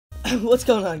What's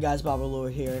going on, guys? Bob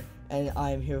Lord here, and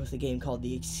I am here with a game called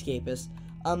The Escapist.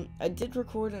 I did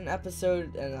record an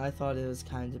episode, and I thought it was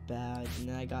kind of bad, and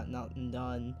then I got nothing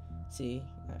done. See,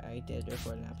 I did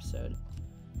record an episode.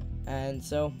 And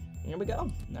so, here we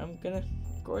go. I'm gonna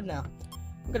record now.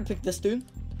 I'm gonna pick this dude,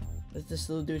 this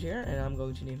little dude here, and I'm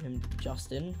going to name him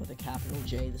Justin, with a capital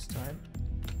J this time.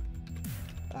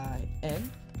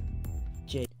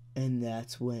 I-N-J. And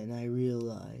that's when I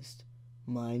realized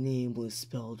my name was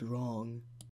spelled wrong.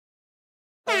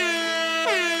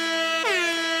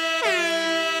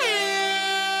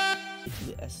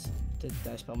 Yes, did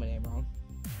I spell my name wrong?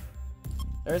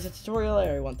 There's a tutorial, I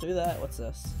already went through that. What's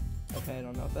this? Okay, I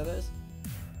don't know what that is.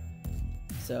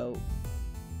 So,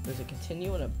 there's a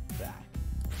continue and a back.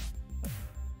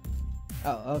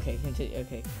 Oh, okay, continue.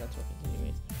 Okay, that's what continue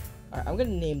means. Alright, I'm gonna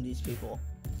name these people.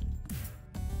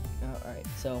 Alright,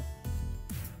 so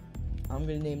I'm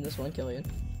gonna name this one Killian.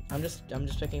 I'm just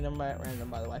picking them at random,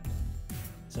 by the way.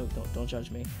 So don't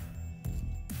judge me.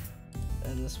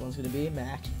 And this one's gonna be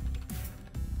Matt.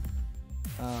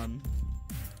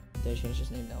 Did I change his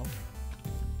name? No.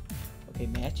 Okay,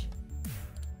 Matt.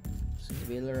 This is gonna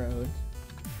be Lerone.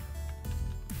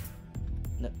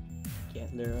 No. Yeah,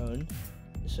 Lerone.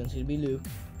 This one's gonna be Luke.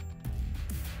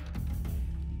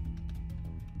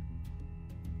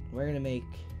 We're gonna make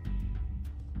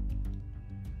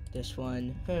this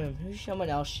one, who's someone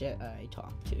else I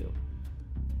talked to?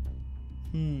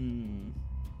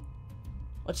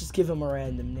 Let's just give him a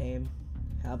random name.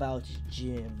 How about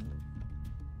Jim?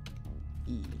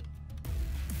 E.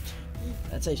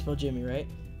 That's how you spell Jimmy, right?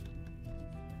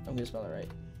 I'm gonna spell it right.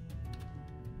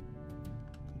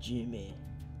 Jimmy.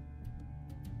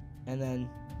 And then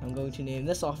I'm going to name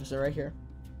this officer right here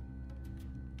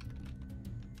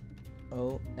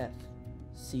O-F-C-E-R.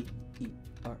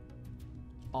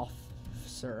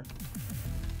 Officer.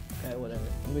 Okay, whatever.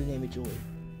 I'm gonna name it Julie.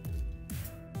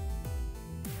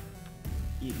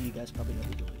 You guys probably know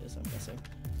who Julie is, I'm guessing.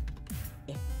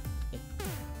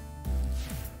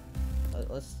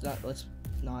 Let's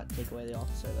not take away the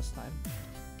officer this time.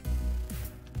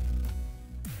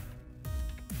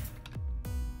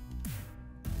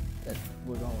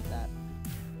 We're going with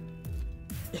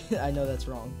that. I know that's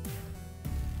wrong.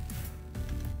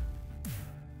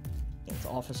 It's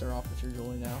Officer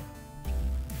Julie now.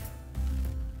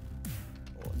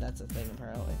 Well, that's a thing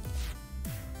apparently.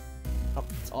 Oh,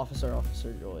 it's Officer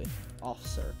Julie.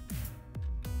 Officer.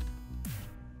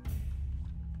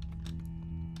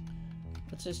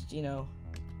 Let's just, okay,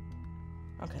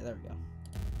 there we go.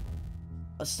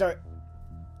 Let's start.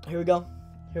 Here we go,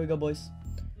 boys.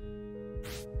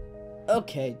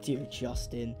 Okay, dear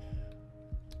Justin.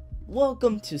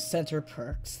 Welcome to Center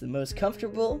Perks, the most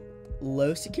comfortable,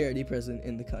 low-security prison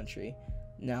in the country.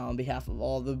 Now, on behalf of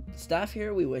all the staff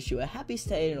here, we wish you a happy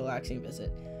stay and relaxing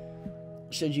visit.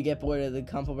 Should you get bored of the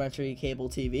complimentary cable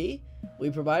TV, we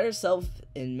provide ourselves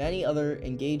in many other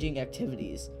engaging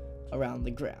activities around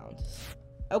the grounds.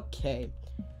 Okay,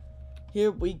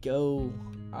 here we go.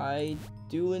 I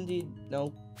do indeed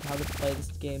know how to play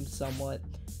this game somewhat.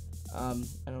 I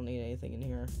don't need anything in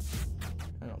here.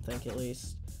 I don't think, at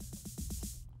least.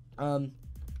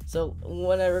 So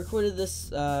when I recorded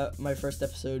this, my first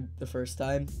episode the first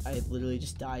time, I literally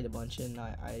just died a bunch, and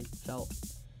I felt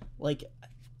like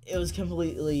it was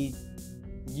completely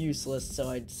useless, so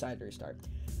I decided to restart.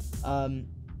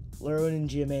 Lerone and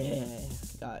Jimmy,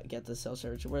 get the cell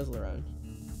search. Where's Lerone?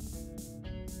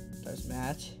 There's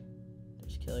Matt.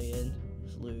 There's Killian.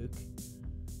 There's Luke.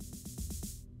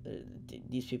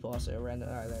 These people also are random.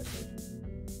 Alright, there's Luke.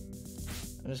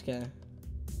 I'm just gonna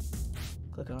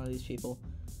click on all these people.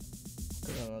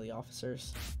 Click on all the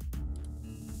officers.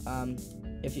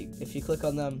 If you click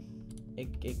on them,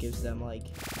 it gives them like.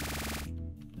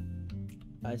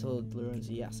 I told Lerone's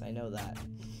yes, I know that.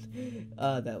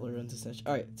 That Lerone's a snitch.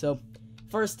 Alright, so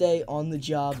first day on the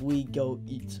job, we go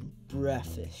eat some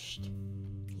breakfast.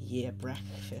 Yeah,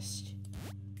 breakfast.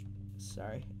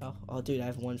 Sorry. Oh, dude, I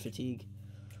have 1 fatigue.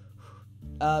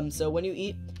 So when you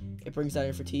eat, it brings down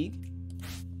your fatigue.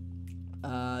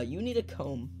 You need a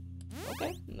comb.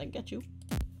 Okay, I get you.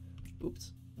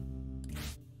 Oops.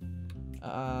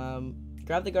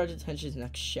 Grab the guard's attention's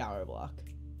next shower block.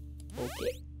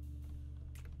 Okay.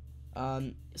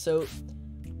 So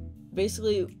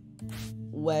basically,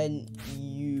 when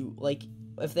you,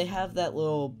 if they have that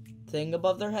little thing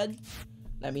above their head,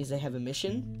 that means they have a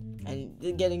mission, and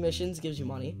getting missions gives you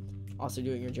money. Also,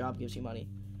 doing your job gives you money.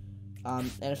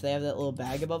 And if they have that little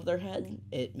bag above their head,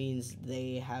 it means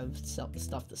they have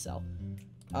stuff to sell.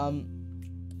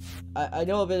 I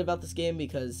know a bit about this game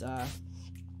because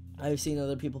I've seen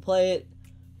other people play it,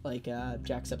 like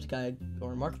Jacksepticeye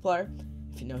or Markiplier,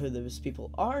 if you know who those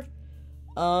people are.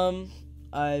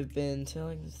 I've been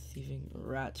telling the thieving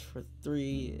rat for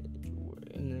 3.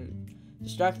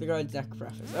 Distract the guards, neck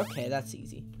breakfast. Okay, that's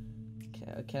easy.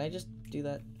 Can I just do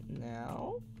that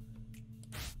now?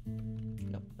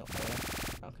 Nope.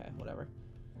 Okay, whatever.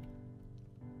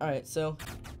 Alright, so...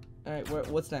 Alright,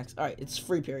 what's next? Alright, it's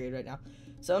free period right now.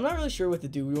 So I'm not really sure what to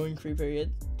do during free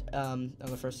period on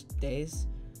the first days.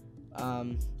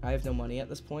 I have no money at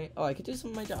this point. Oh, I could do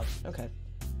some of my jobs. Okay.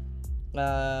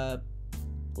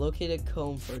 Locate a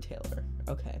comb for a tailor.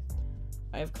 Okay.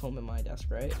 I have comb in my desk,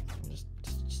 right? I'll just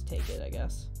take it, I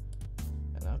guess.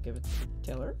 And I'll give it to the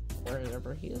tailor,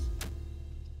 wherever he is.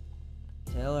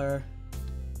 Tailor.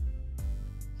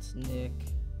 It's Nick.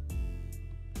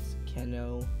 It's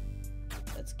Keno.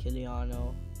 That's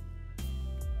Kiliano.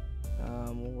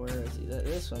 Where is he?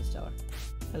 This one's Taylor.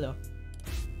 Hello.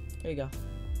 Here you go.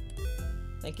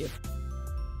 Thank you.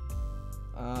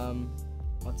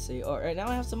 Let's see. Oh, right now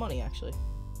I have some money actually.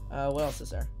 What else is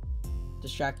there?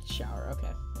 Distract shower.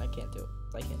 Okay, I can't do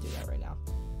that right now.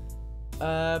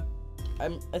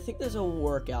 I think there's a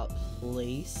workout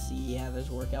place. Yeah, there's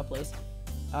a workout place.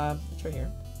 It's right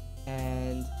here,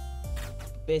 and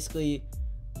basically,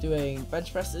 doing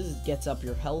bench presses gets up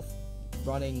your health.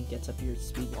 Running gets up your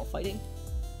speed while fighting.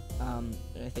 And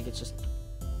I think it's just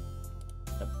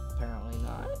apparently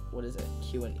not. What is it?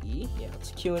 Q and E? Yeah,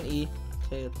 it's Q and E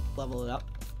to level it up,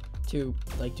 to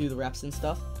like do the reps and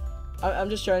stuff.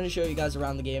 I'm just trying to show you guys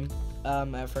around the game.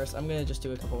 At first, I'm gonna just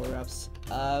do a couple of reps.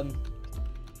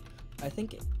 I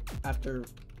think after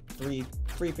free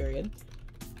period,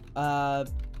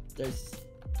 there's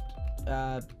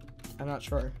I'm not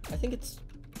sure. I think it's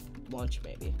lunch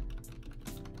maybe,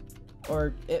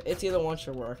 or it's either lunch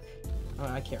or work.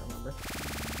 I can't remember.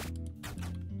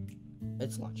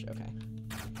 It's lunch. Okay,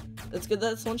 that's good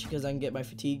that it's lunch because I can get my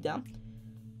fatigue down.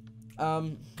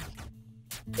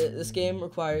 This game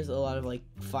requires a lot of like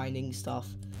finding stuff,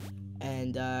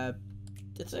 and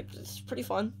it's pretty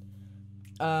fun.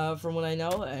 From what I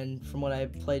know and from what I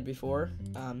played before.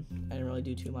 I didn't really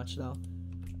do too much though.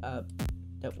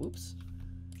 Whoops,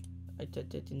 I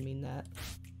didn't mean that.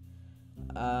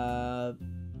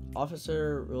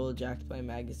 Officer rule jacked my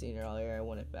magazine earlier. I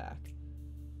want it back.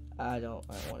 I don't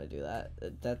want to do that.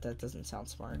 That doesn't sound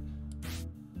smart.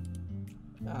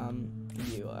 I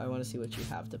want to see what you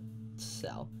have to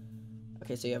sell.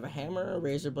 Okay, so you have a hammer, a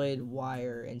razor blade,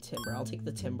 wire, and timber. I'll take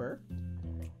the timber.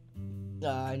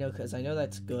 I know, because I know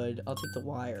that's good. I'll take the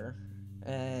wire,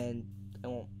 and I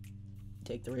won't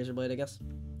take the razor blade, I guess.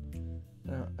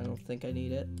 I don't think I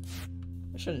need it.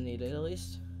 I shouldn't need it, at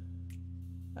least.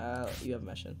 You have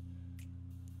mesh in.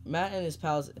 Matt and his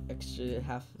pals extra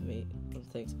half of me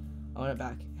things. I want it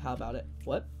back. How about it?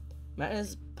 What? Matt and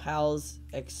his pals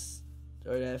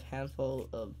or a handful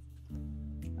of...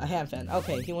 A hand fan.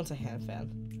 Okay, he wants a hand fan.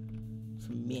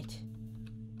 From Mitt.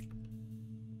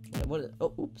 What?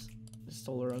 Oh, oops.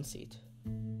 Stole her own seat.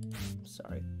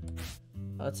 Sorry.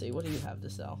 Let's see. What do you have to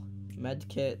sell? Med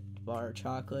kit, bar of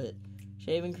chocolate,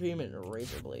 shaving cream, and a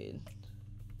razor blade.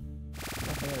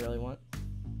 Nothing I really want.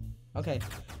 Okay.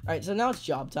 Alright, so now it's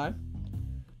job time.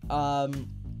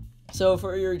 So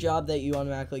for your job that you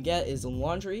automatically get is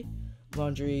laundry.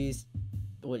 Laundry's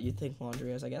what you think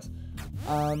laundry is, I guess.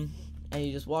 And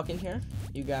you just walk in here,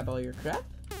 you grab all your crap,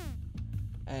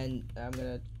 and I'm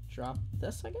gonna drop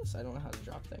this, I guess? I don't know how to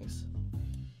drop things.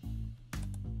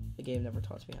 The game never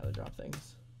taught me how to drop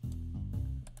things.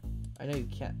 I know you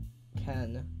can.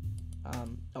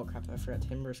 Oh crap, I forgot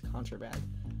timber's contraband.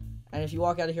 And if you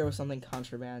walk out of here with something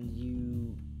contraband,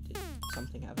 you did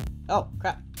something happen. Oh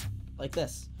crap, like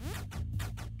this.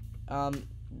 I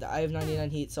have 99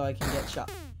 heat, so I can get shot.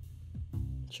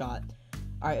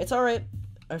 Alright, it's alright.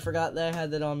 I forgot that I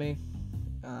had that on me.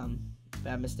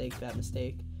 Bad mistake.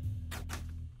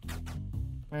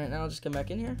 Alright, now I'll just come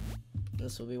back in here.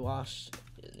 This will be washed.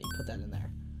 And you put that in there.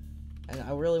 And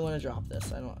I really want to drop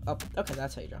this. Oh, okay,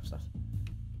 that's how you drop stuff.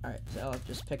 Alright, so I'll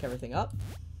just pick everything up.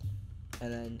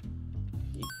 And then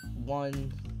one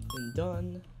and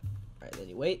done. Alright, then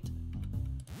you wait.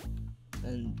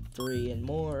 And 3 and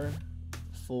more.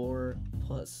 4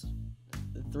 plus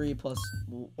 3 plus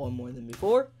 1 more than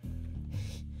before.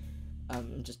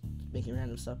 I'm just making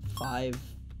random stuff. 5,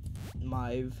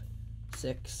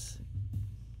 6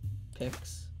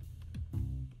 picks.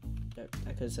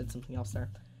 I could have said something else there.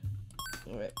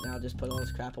 Alright, now just put all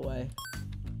this crap away.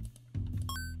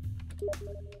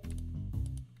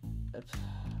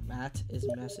 Matt is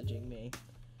messaging me.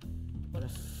 What a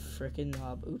freaking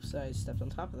knob. Oops, I stepped on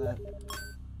top of that.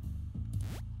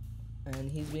 And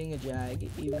he's being a jag,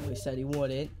 even though he said he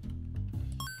wouldn't.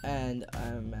 and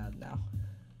I'm mad now.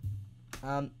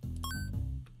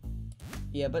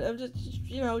 Yeah, but I'm just,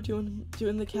 you know,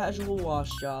 doing the casual wash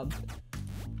job.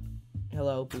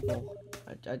 Hello, people.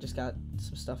 I just got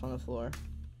some stuff on the floor.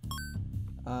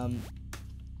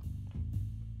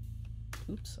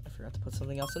 Oops, I forgot to put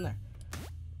something else in there.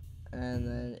 And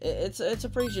then it's a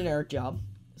pretty generic job,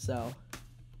 so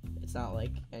it's not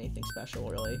like anything special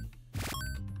really.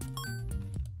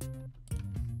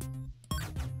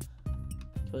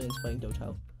 Killian's playing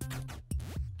Dota.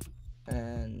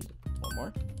 And one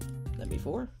more. That'd be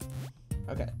 4.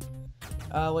 Okay.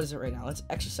 What is it right now? It's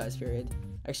exercise period.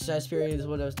 Exercise period is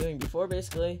what I was doing before,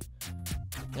 basically.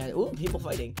 And ooh, people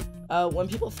fighting. When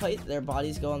people fight, their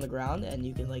bodies go on the ground, and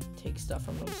you can like take stuff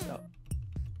from them. So,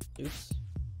 oops,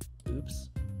 oops,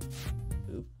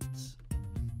 oops.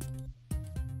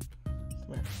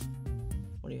 Come here.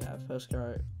 What do you have?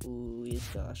 Postcard. Ooh, he's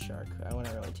got a shark. I want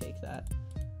to really take that,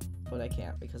 but I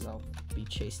can't because I'll be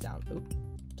chased down. Oop.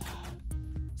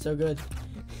 So good.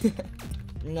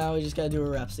 Now we just gotta do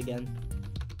our reps again.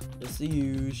 Just the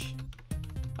huge.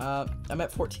 I'm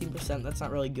at 14%. That's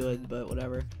not really good, but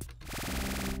whatever.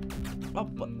 Oh,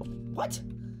 what?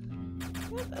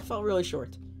 That felt really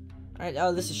short. Alright,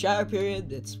 this is shower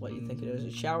period. It's what you think it is,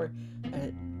 a shower. And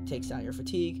it takes down your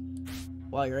fatigue.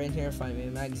 While you're in here, find me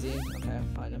a magazine. Okay,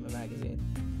 find him a magazine.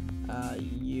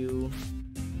 You,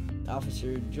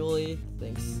 Officer Julie,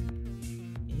 thinks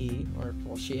he, or,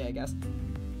 well, she, I guess,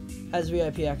 has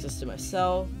VIP access to my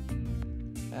cell.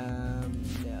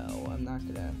 No, I'm not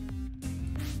gonna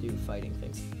do fighting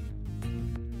things.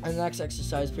 And the next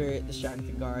exercise period, distract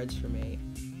the guards for me.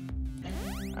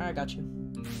 Alright, I got you.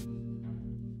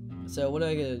 So what do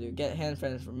I gotta do? Get hand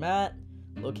friends for Matt,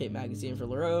 locate magazine for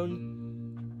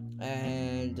Lerone,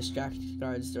 and distract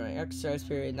guards during exercise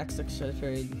period. Next exercise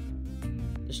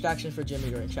period, distraction for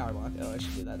Jimmy during shower block. Oh, I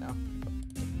should do that now.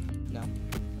 No,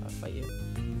 I'll fight you.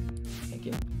 Thank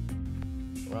you.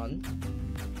 Run.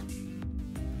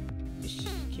 Just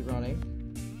keep running.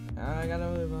 I gotta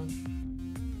move on.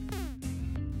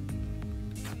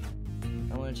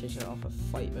 I want to change it off of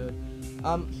fight mode.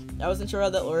 I wasn't sure how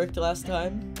that worked last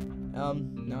time.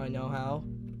 Now I know how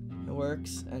it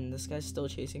works, and this guy's still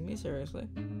chasing me, seriously.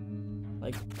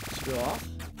 Like, screw off.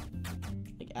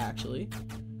 Like, actually.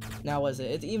 Now, what is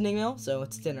it? It's evening now, so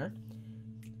it's dinner.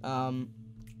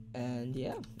 And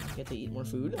yeah, I get to eat more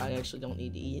food. I actually don't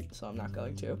need to eat, so I'm not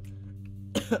going to.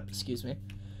 Excuse me.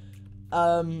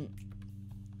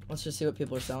 Let's just see what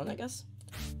people are selling, I guess.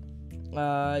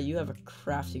 You have a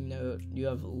crafting note. You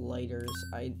have lighters.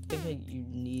 I think you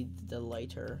need the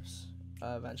lighters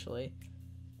eventually.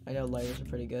 I know lighters are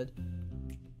pretty good.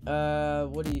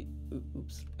 What do you...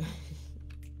 Oops.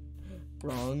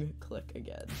 Wrong. Click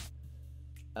again.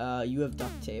 You have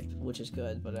duct tape, which is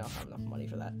good, but I don't have enough money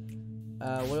for that.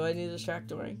 What do I need to distract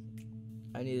during?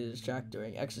 I need to distract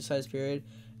during exercise period,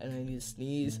 and I need to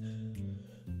sneeze.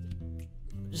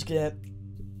 Just get...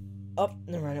 Oh,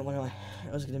 never mind, it went away.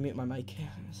 I was gonna mute my mic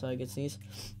so I could sneeze.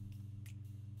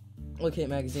 Locate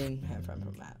magazine, hand friend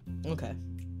from Matt. Okay.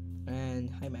 And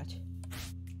hi, Matt.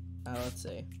 Let's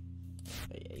see.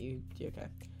 Yeah, you okay?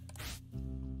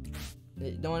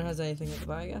 No one has anything to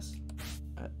buy, I guess.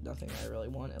 Nothing I really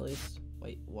want, at least.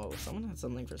 Wait, whoa! Someone had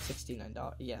something for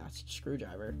 $69. Yeah, it's a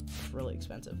screwdriver. It's really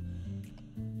expensive.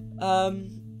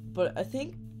 But I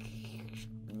think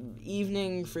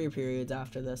evening free periods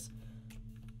after this.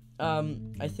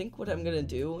 I think what I'm gonna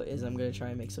do is I'm gonna try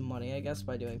and make some money, I guess,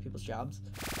 by doing people's jobs.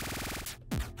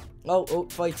 Oh,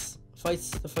 fights.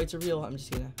 The fights are real. I'm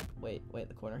just gonna wait in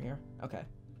the corner here. Okay.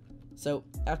 So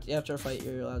after a fight,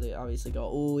 you're allowed to obviously go.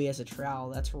 Oh, he has a trowel.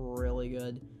 That's really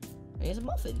good. And he has a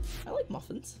muffin. I like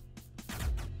muffins.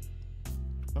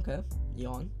 Okay.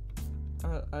 Yawn.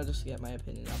 I'll just get my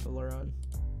opinion off of Lerone.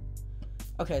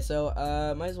 Okay, so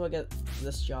might as well get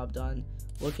this job done.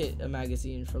 Locate a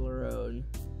magazine for Lerone.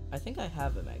 I think I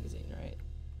have a magazine, right?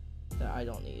 That I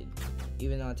don't need.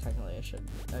 Even though technically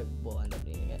I will end up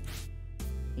needing it.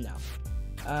 No.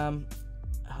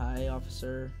 Hi,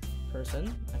 officer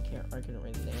person. I couldn't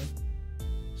read the name.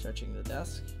 Searching the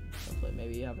desk. Hopefully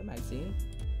maybe you have a magazine.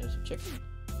 There's some chicken.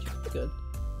 Chicken's good.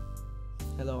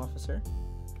 Hello, officer.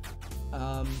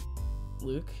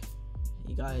 Luke.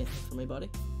 You got anything for me, buddy?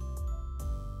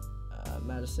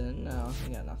 Madison. No, I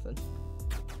got nothing.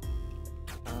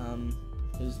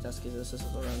 Whose desk is this? This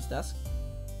is Loren's desk.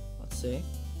 Let's see.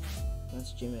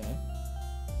 That's Jimmy.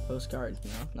 Postcard.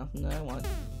 No, nothing that I want.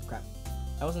 Crap.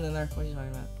 I wasn't in there. What are you talking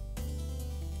about?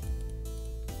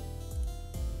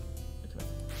 Okay.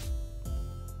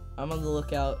 I'm on the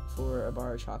lookout for a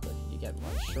bar of chocolate. Did you get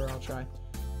one? Sure, I'll try.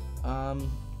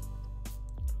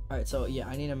 Alright, so yeah,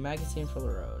 I need a magazine for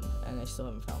Lerone, and I still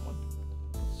haven't found one.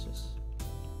 Let's just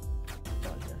go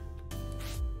in here.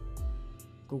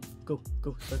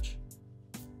 Go, search.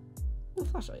 Ooh,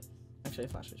 flashlight. Actually, a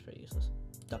flashlight's pretty useless.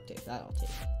 Duct tape, that I'll take.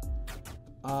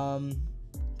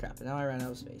 Crap, now I ran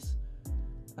out of space.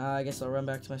 I guess I'll run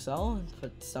back to my cell and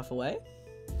put stuff away.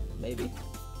 Maybe,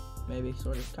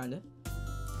 sort of, kinda.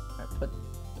 Alright,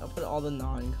 I'll put all the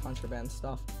non-contraband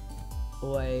stuff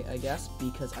away, I guess,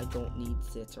 because I don't need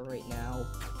it right now.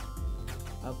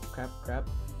 Oh, crap,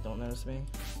 don't notice me.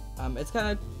 It's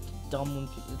kind of dumb when,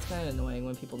 it's kind of annoying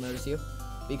when people notice you,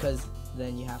 because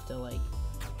then you have to, like,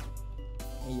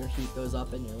 your heat goes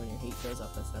up, and when your heat goes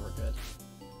up, that's never good.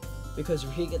 Because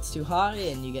your heat gets too high,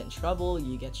 and you get in trouble,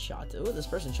 you get shot. Oh, this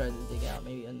person tried to dig out,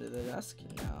 maybe under the desk?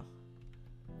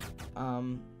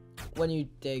 No. When you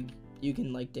dig, you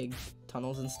can, like, dig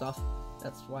tunnels and stuff.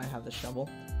 That's why I have the shovel.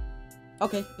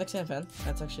 Okay, next hand fan.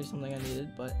 That's actually something I needed,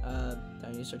 but, I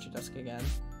need to search your desk again.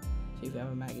 See if you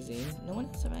have a magazine. No one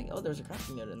has a magazine. Oh, there's a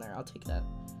crafting note in there. I'll take that.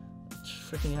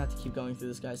 Freaking have to keep going through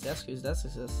this guy's desk. Whose desk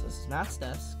is this? This is Matt's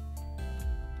desk.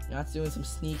 Matt's doing some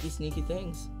sneaky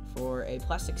things for a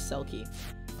plastic cell key.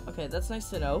 Okay, that's nice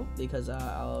to know, because,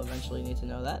 I'll eventually need to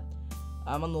know that.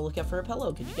 I'm on the lookout for a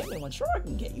pillow. Could you get me one? Sure, I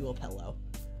can get you a pillow.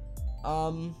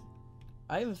 I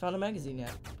haven't found a magazine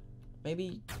yet.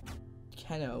 Maybe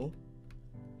Keno.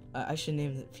 I should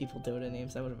name the people Dota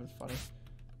names. That would have been funny.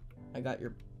 I got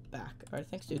your back. Alright,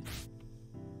 thanks, dude.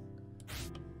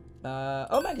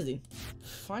 Oh, magazine.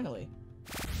 Finally.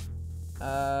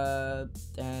 And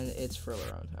it's for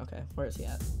Lerone. Okay, where is he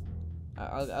at?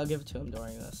 I'll give it to him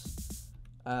during this.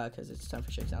 Because it's time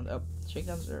for shakedowns. Oh,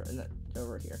 shakedowns are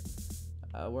over here.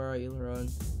 Where are you,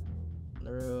 Lerone?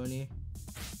 Lerone.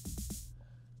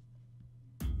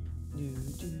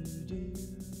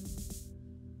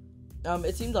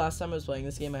 It seemed last time I was playing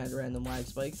this game I had random lag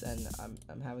spikes, and I'm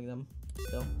having them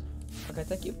still. Okay,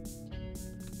 thank you.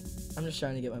 I'm just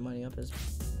trying to get my money up as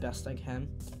best I can.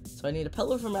 So I need a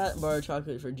pillow for Matt, bar of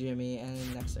chocolate for Jimmy,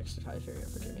 and next exercise area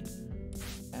for Jimmy.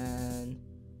 And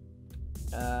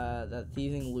that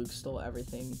thieving Luke stole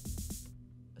everything.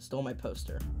 Stole my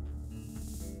poster.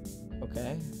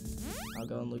 Okay. I'll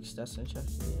go on Luke's desk and check.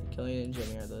 Killian and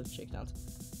Jimmy are the shakedowns.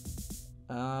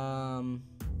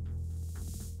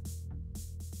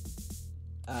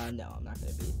 No, I'm not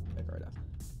gonna beat a guard up.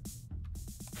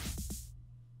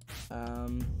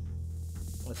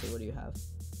 Let's see, what do you have?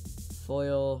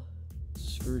 Foil,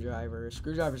 screwdriver.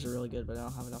 Screwdrivers are really good, but I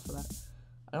don't have enough for that.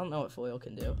 I don't know what foil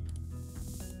can do.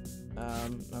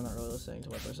 I'm not really listening to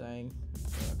what they're saying.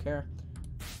 I don't care.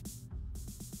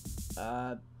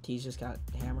 He's just got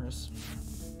hammers.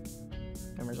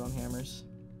 Hammers on hammers.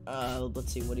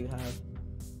 Let's see, what do you have?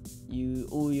 You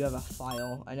have a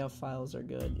file. I know files are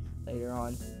good later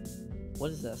on.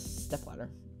 What is this? Stepladder.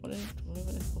 What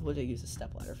would I use a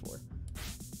stepladder for?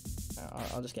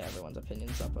 I'll just get everyone's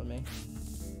opinions up on me.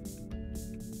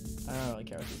 I don't really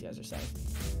care what these guys are saying.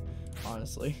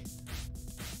 Honestly.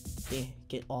 Yeah,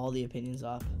 get all the opinions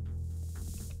up.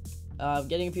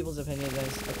 Getting people's opinions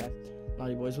is okay.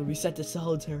 Naughty boys will be set to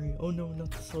solitary. Oh no,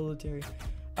 not the solitary.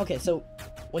 Okay, so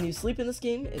when you sleep in this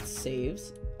game, it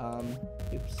saves.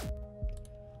 Oops.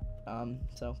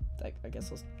 So I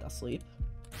guess I'll sleep.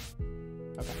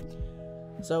 Okay.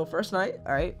 So first night,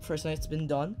 alright, first night's been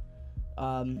done.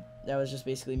 That was just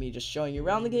basically me just showing you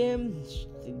around the game,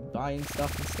 buying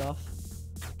stuff and stuff.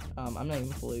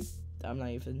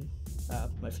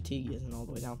 My fatigue isn't all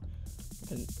the way down.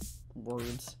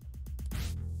 Words.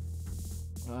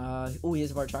 Oh, he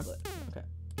has a bar of chocolate. Okay.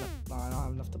 No, I don't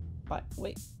have enough to buy.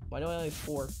 Wait, why do I only have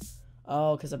 4?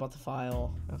 Oh, because I bought the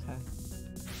file. Okay.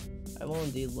 I will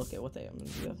indeed look at what they have.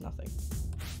 You have nothing.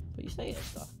 But you say you have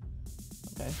stuff.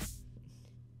 Okay.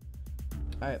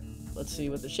 Alright, let's see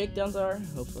what the shakedowns are.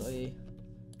 Hopefully,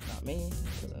 not me,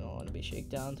 because I don't want to be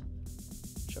shakedowned.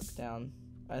 Shook down.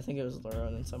 I think it was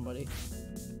Lerone and somebody.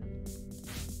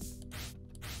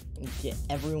 Get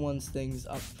everyone's things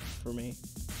up for me.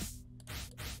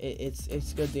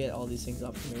 It's good to get all these things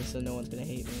up for me, so no one's gonna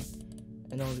hate me,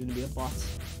 and no one's gonna be a bot.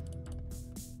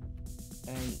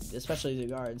 And especially the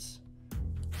guards,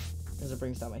 because it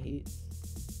brings down my heat.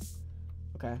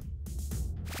 Okay.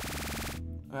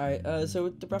 Alright, so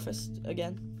with the breakfast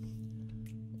again.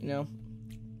 You know,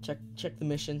 check the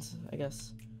missions, I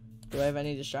guess. Do I have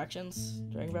any distractions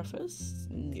during breakfast?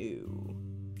 No.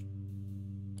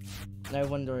 No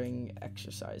one during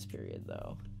exercise period,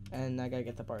 though. And I gotta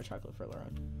get the bar of chocolate for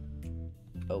Lerone.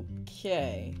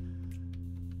 Okay.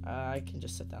 I can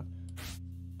just sit down.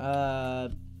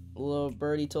 Little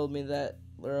birdie told me that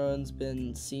Lerone's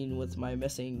been seen with my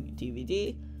missing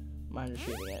DVD. Mine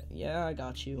retrieving it. Yeah, I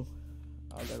got you.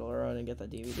 I'll go to Laura and get that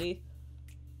DVD.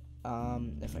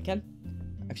 If I can.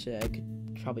 Actually, I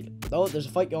could probably... Oh, there's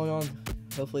a fight going on.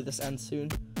 Hopefully this ends soon.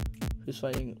 Who's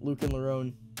fighting? Luke and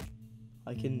Larone.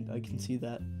 I can see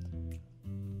that.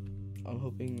 I'm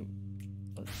hoping...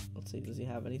 Let's see, does he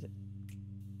have anything?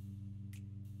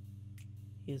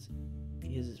 He has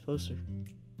his poster.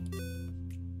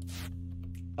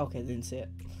 Okay, didn't see it.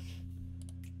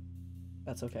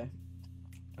 That's okay.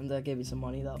 And that gave me some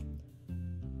money though.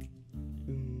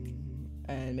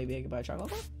 And maybe I could buy a chocolate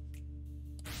bar?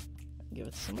 Give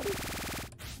it to somebody?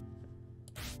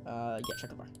 Yeah,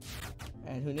 chocolate bar.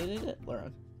 And who needed it?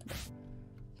 Lauren.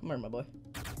 Come here, my boy.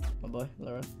 My boy,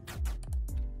 Lauren.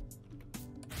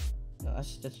 No,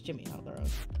 that's Jimmy, not Lauren.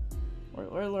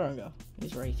 Where'd Lauren go?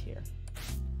 He's right here.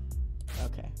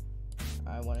 Okay.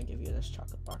 I want to give you this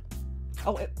chocolate bar.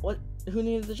 Oh, wait, what? Who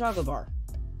needed the chocolate bar?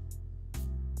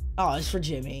 Oh, it's for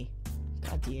Jimmy.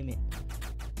 God damn it.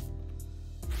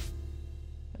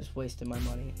 I just wasted my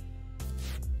money.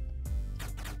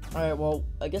 Alright, well,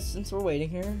 I guess since we're waiting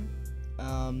here,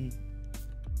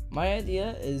 my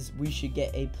idea is we should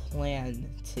get a plan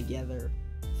together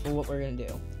for what we're gonna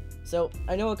do. So,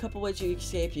 I know a couple ways you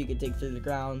escape. You could dig through the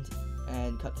ground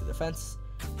and cut through the fence.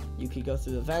 You could go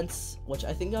through the vents, which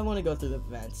I think I want to go through the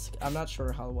vents. I'm not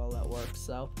sure how well that works,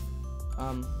 so,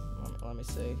 let me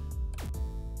see.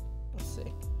 Let's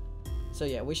see. So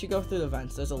yeah, we should go through the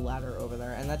vents. There's a ladder over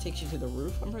there, and that takes you to the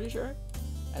roof, I'm pretty sure.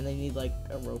 And they need, like,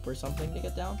 a rope or something to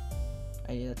get down.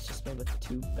 And that's just made with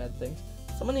 2 bed things.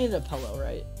 Someone needed a pillow,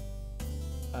 right?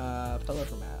 Pillow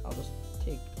for Matt. I'll just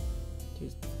take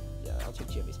I'll take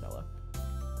Jimmy's pillow.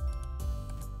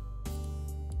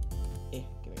 Give me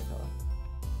your pillow.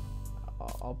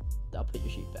 I'll put your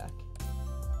sheet back.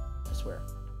 I swear.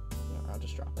 No, I'll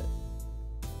just drop it.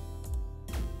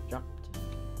 Dropped.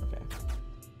 Okay.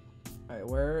 Alright,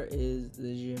 where is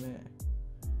the Jimmy?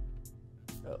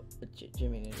 Oh, but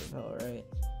Jimmy needed a pillow, right?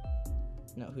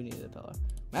 No, who needed a pillow?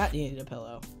 Matt needed a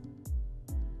pillow.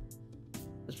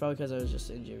 It's probably because I was just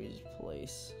in Jimmy's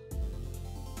place.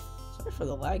 Sorry for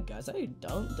the lag, guys. I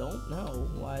don't know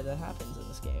why that happens in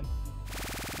this game.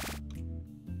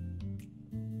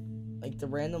 Like, the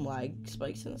random lag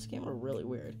spikes in this game are really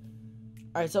weird.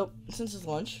 Alright, so, since it's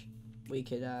lunch, we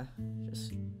could,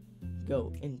 just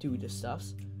go and do the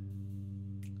stuffs.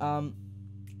 I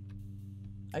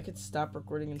could stop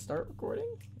recording and start recording?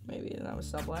 Maybe, and that would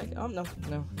stop lag? Oh, no,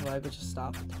 lag would just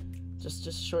stop.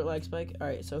 Just short lag spike.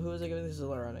 Alright, so who was I giving this to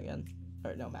Lauren again?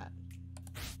 Alright, no, Matt.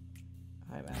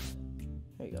 Hi, Matt.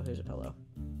 Here you go, here's a pillow.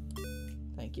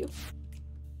 Thank you.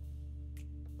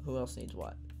 Who else needs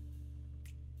what?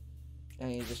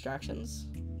 Any distractions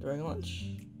during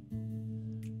lunch?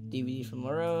 DVD from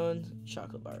Lauren,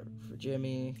 chocolate bar for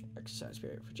Jimmy, exercise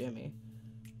period for Jimmy.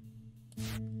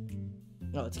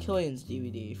 No, it's Killian's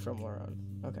DVD from Lauren.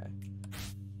 Okay.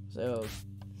 So,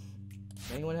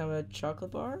 does anyone have a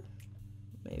chocolate bar?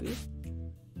 Maybe?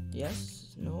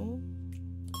 Yes? No?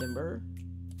 Timber?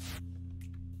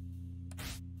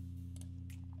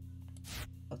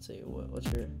 Let's see,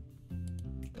 what's your...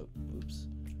 Oh, oops.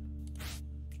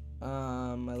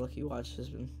 My lucky watch has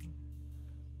been...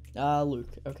 Luke.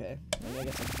 Okay. Maybe I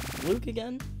get some Luke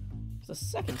again? It's the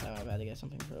second time I've had to get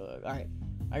something for Luke. Alright.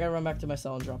 I gotta run back to my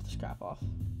cell and drop the scrap off.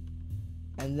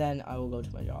 And then I will go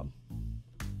to my job.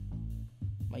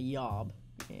 My yob.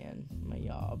 Man, my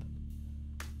yob.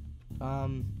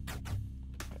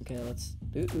 Okay, let's...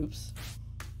 Oops.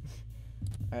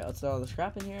 Alright, let's throw all the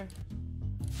scrap in here.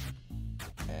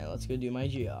 And let's go do my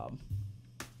job.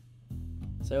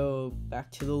 So,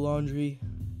 back to the laundry.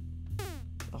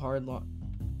 The hard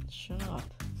Shut up.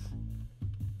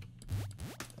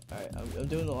 Alright, I'm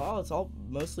doing the law. It's all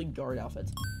mostly guard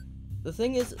outfits. The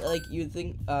thing is, like, you'd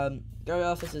think, guard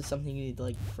outfits is something you need,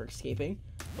 like, for escaping.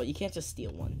 But you can't just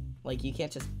steal one. Like, you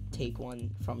can't just take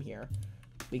one from here.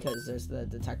 Because there's the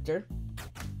detector.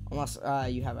 Unless,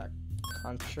 you have a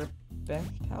contraband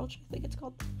pouch, I think it's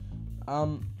called.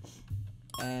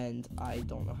 And I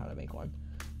don't know how to make one.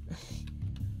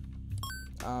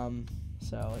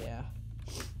 So, yeah.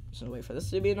 Just gonna wait for this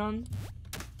to be done.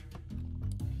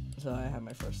 So I have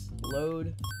my first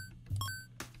load.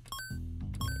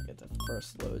 Get the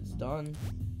first loads done.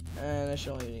 And I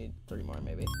should only need 3 more,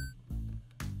 maybe.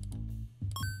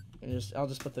 And I'll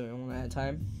just put them in one at a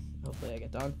time. Hopefully I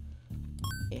get done.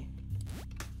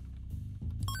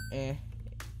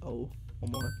 Oh,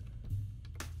 one more.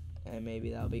 And maybe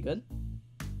that'll be good.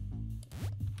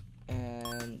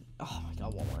 And, oh my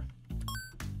god, one more.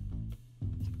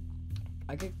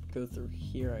 I could go through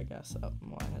here, I guess. Oh,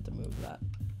 well, I had to move that.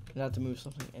 I had to move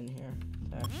something in here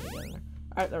to actually get in there.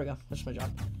 Alright, there we go. That's my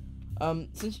job.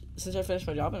 Since I finished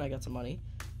my job and I got some money,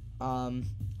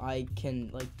 I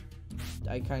can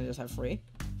I kind of just have free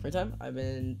time. I've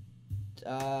been,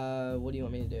 what do you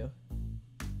want me to do?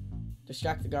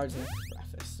 Distract the guards and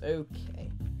breakfast. Okay.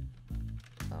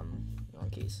 Wrong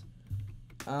keys.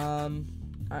 I'm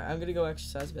gonna go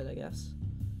exercise a bit, I guess.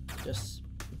 Just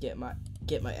get my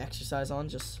exercise on.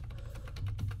 Just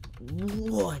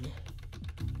 1,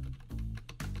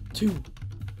 2,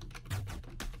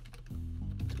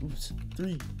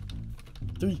 3.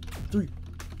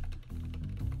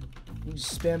 I'm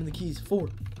just spamming the keys. 4,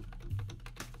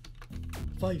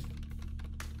 5,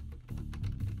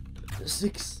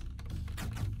 6,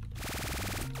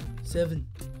 7.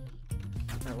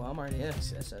 Alright, well, I'm already in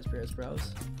Escapist,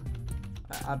 bros.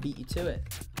 I beat you to it.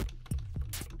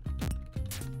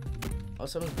 Oh,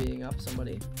 someone's beating up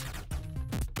somebody.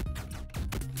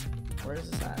 Where is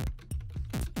this at?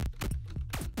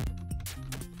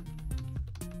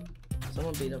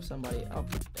 Someone beat up somebody. Oh,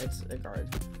 it's a guard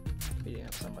beating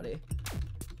up somebody.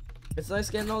 It's nice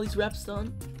getting all these reps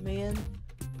done, man.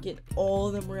 Getting all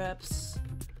of them reps.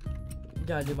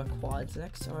 Gotta do my quads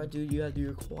next. Alright, dude, you gotta do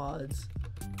your quads.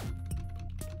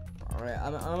 Alright,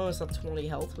 I'm almost up 20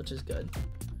 health, which is good.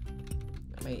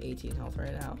 I'm at 18 health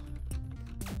right now.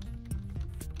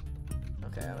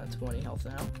 Okay, I'm at 20 health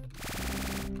now.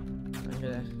 I'm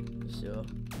gonna just do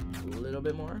a little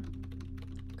bit more.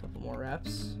 A couple more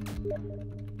reps.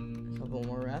 A couple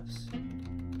more reps.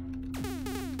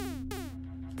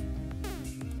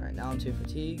 Alright, now I'm too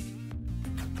fatigued.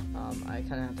 I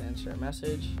kind of have to answer a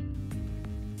message.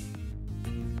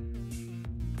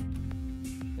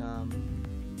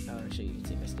 Oh, actually, you can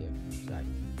see my Steam. Sorry.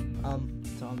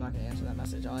 So I'm not gonna answer that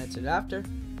message. I'll answer it after.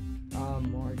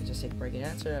 Or I can just take a break and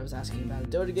answer. I was asking about a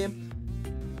Dota game.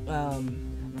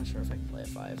 I'm not sure if I can play at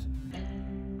 5.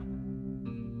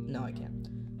 No, I can't.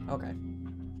 Okay.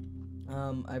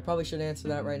 I probably should answer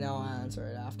that right now. I'll answer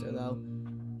it after, though.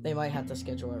 They might have to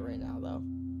schedule it right now, though.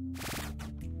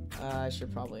 I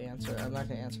should probably answer it. I'm not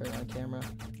gonna answer it on camera.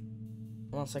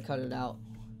 Unless I cut it out.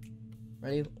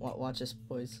 Ready? Watch this,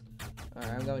 boys. Alright,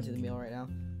 I'm going to the meal right now.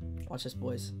 Watch this,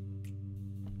 boys.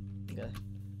 Okay.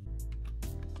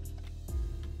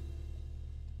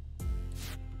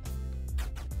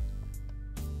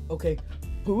 Okay.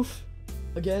 Poof.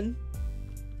 Again.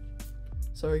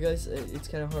 Sorry, guys. It's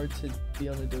kind of hard to be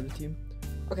on the Dota team.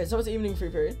 Okay, so it's evening free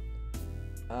period.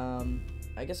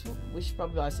 I guess we should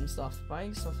probably buy some stuff.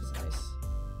 Buying stuff is nice.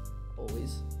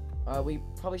 Always. We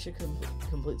probably should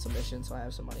complete some missions so I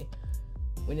have some money.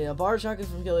 We need a bar chocolate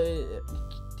from Gilly.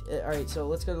 Alright, so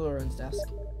let's go to Lauren's desk.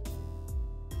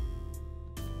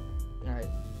 Alright.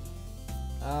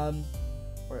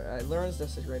 Lauren's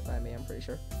desk is right by me, I'm pretty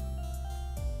sure.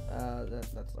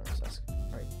 That's Lauren's desk.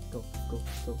 Alright, go.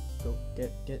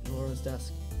 Get in Lauren's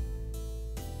desk.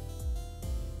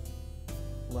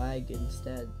 Lag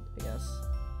instead, I guess.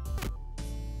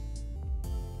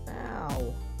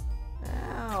 Ow.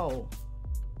 Ow.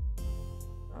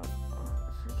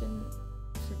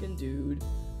 Freaking dude.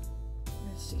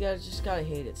 You just gotta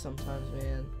hate it sometimes,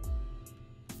 man.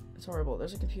 It's horrible.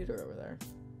 There's a computer over there.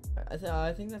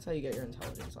 I think that's how you get your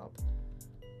intelligence up.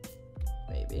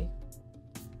 Maybe.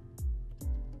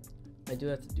 I do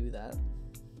have to do that.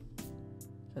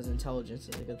 Because intelligence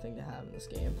is a good thing to have in this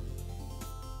game.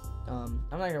 I'm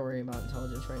not gonna worry about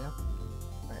intelligence right now.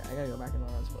 Alright, I gotta go back in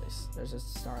Lauren's place. There's a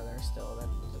star there still that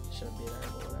shouldn't be there,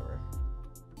 but whatever.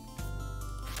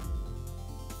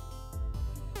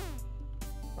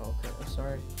 Okay, I'm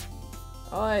sorry.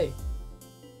 Oi!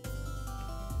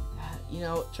 You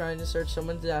know, trying to search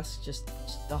someone's desk, just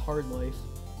the hard life.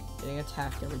 Getting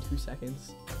attacked every 2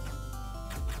 seconds.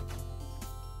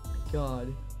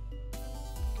 God.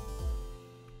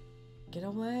 Get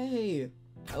away!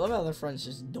 I love how their friends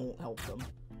just don't help them.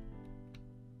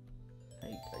 Are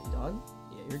you done?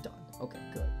 Yeah, you're done. Okay,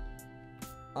 good.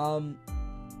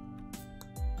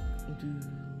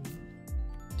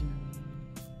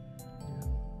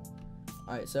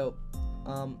 Alright, so,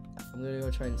 I'm gonna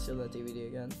go try and steal that DVD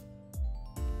again.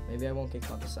 Maybe I won't get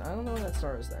caught this time. I don't know why that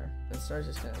star is there. That star's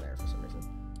just kind of there for some reason.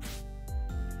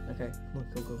 Okay,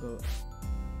 look, go.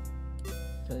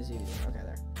 Kill the DVD. Okay,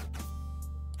 there.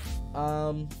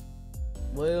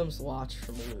 William's watch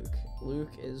from Luke.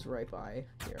 Luke is right by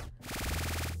here.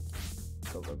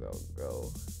 Go.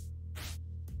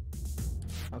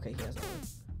 Okay, he has that one.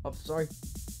 Oh, sorry.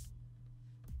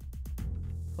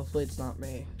 Hopefully it's not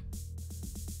me.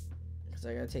 Because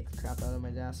I gotta take the crap out of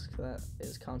my desk. That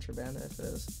is contraband if it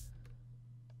is.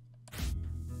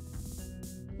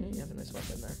 Yeah, you have a nice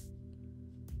weapon there.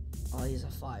 I'll use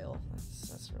a file.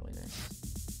 That's really nice.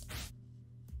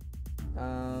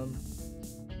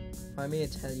 Find me a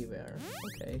teddy bear.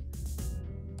 Okay.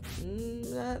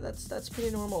 That's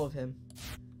pretty normal of him.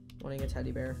 Wanting a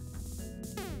teddy bear.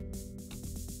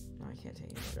 No, I can't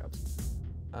take any more jobs.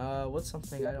 What's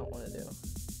something I don't want to do?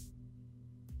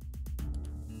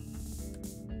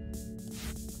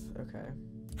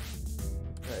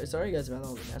 Okay. Sorry guys about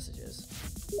all the messages.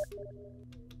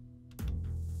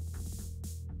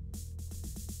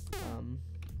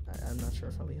 I'm not sure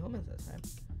if I'll be home at that time.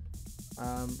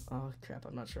 Oh crap,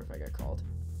 I'm not sure if I got called.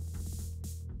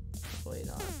 Hopefully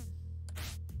not.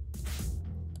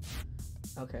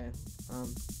 Okay,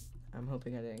 I'm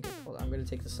hoping I didn't get called. I'm gonna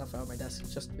take the stuff out of my desk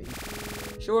just to be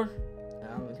sure,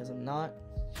 because I'm not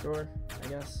sure, I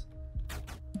guess.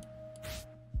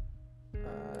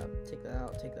 Take that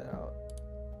out, take that out.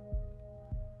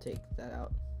 Take that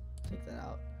out, take that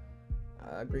out.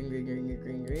 Green, green, green, green,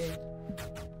 green, green.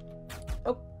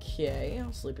 Okay,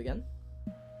 I'll sleep again.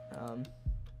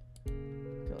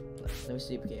 No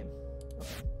sleep game.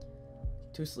 Okay.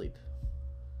 To sleep.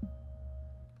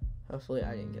 Hopefully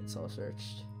I didn't get soul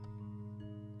searched.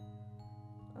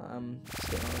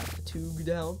 Just getting all that fatigue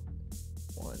down.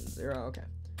 1, 0, okay.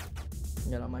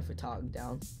 Got all my fatigue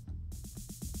down.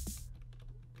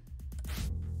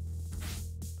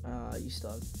 You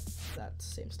still have that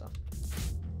same stuff.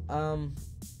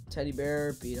 Teddy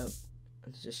bear, beat up,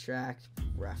 distract,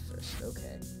 breakfast.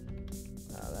 Okay.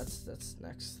 That's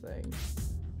next thing.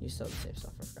 You still have the same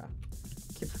stuff. I forgot.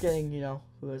 Keep forgetting, you know,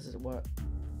 who is it, what.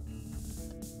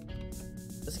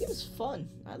 This game is fun.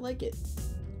 I like it.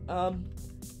 I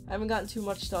haven't gotten too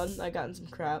much done. I gotten some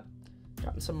crap,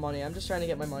 gotten some money. I'm just trying to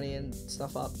get my money and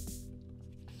stuff up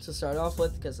to start off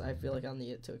with because I feel like I'll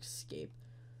need it to escape.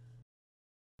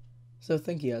 So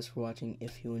thank you guys for watching.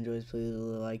 If you enjoyed, please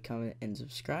like, comment, and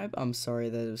subscribe. I'm sorry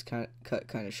that it was cut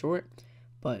kind of short,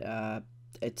 but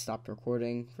it stopped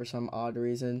recording for some odd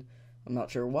reason. I'm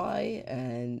not sure why,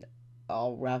 and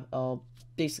I'll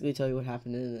basically tell you what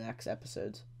happened in the next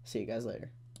episodes. See you guys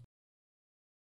later.